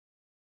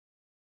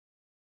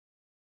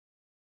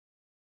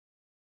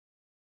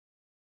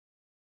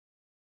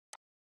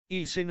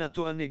Il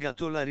Senato ha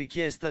negato la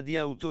richiesta di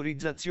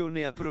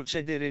autorizzazione a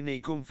procedere nei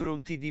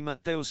confronti di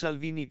Matteo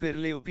Salvini per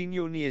le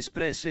opinioni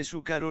espresse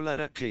su Carola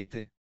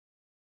Rackete,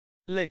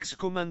 l'ex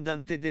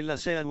comandante della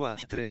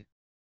Sea-3,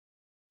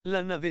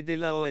 la nave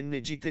della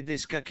ONG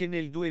tedesca che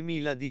nel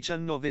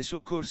 2019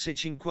 soccorse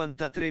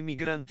 53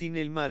 migranti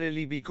nel mare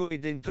libico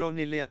ed entrò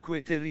nelle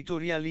acque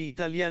territoriali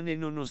italiane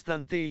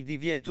nonostante il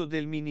divieto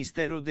del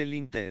Ministero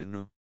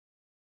dell'Interno.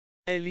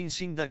 È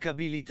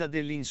l'insindacabilità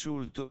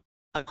dell'insulto,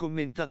 ha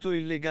commentato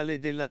il legale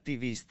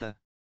dell'attivista.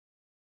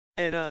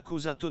 Era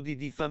accusato di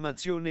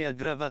diffamazione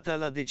aggravata.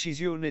 La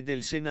decisione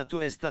del Senato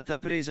è stata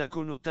presa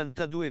con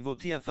 82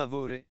 voti a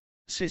favore,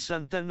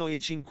 69 e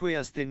 5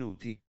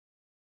 astenuti.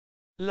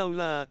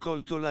 L'Aula ha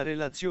accolto la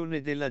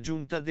relazione della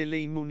Giunta delle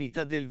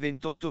Immunità del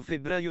 28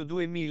 febbraio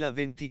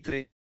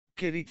 2023,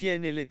 che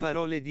ritiene le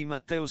parole di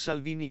Matteo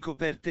Salvini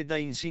coperte da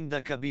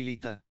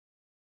insindacabilità.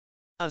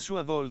 A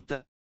sua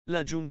volta,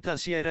 la Giunta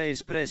si era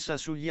espressa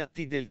sugli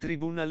atti del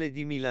Tribunale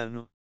di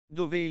Milano,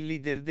 dove il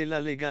leader della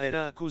Lega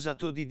era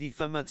accusato di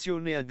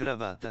diffamazione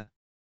aggravata.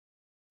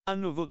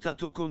 Hanno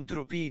votato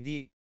contro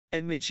PD,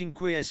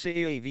 M5S e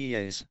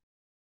Evita.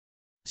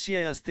 Si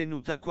è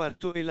astenuta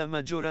quarto e la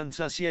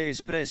maggioranza si è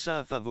espressa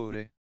a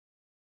favore.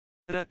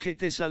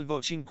 Rackete salvò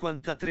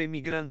 53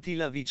 migranti.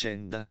 La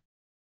vicenda,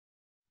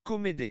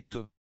 come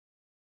detto,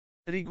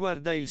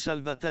 riguarda il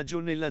salvataggio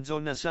nella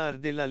zona SAR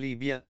della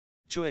Libia,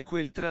 cioè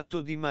quel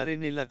tratto di mare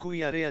nella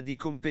cui area di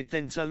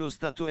competenza lo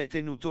Stato è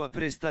tenuto a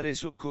prestare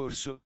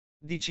soccorso,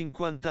 di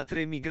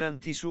 53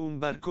 migranti su un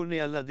barcone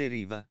alla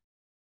deriva.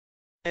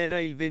 Era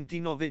il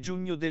 29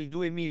 giugno del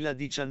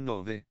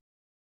 2019.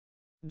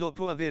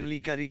 Dopo averli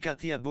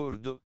caricati a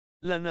bordo,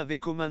 la nave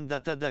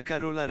comandata da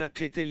Carola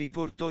Rackete li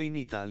portò in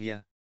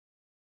Italia.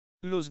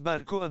 Lo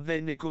sbarco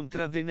avvenne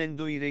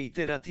contravvenendo i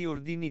reiterati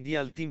ordini di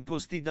alti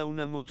imposti da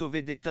una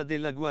motovedetta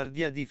della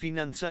Guardia di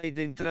Finanza ed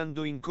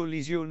entrando in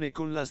collisione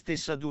con la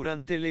stessa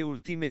durante le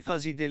ultime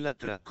fasi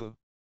dell'attracco.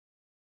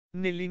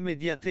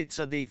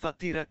 Nell'immediatezza dei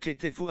fatti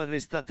Rackete fu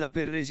arrestata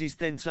per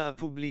resistenza a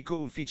pubblico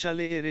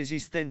ufficiale e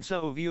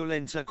resistenza o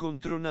violenza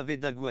contro nave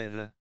da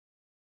guerra.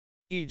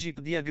 Il GIP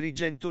di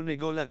Agrigento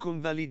negò la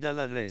convalida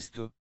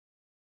l'arresto.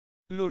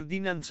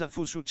 L'ordinanza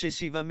fu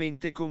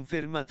successivamente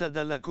confermata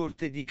dalla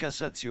Corte di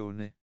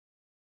Cassazione.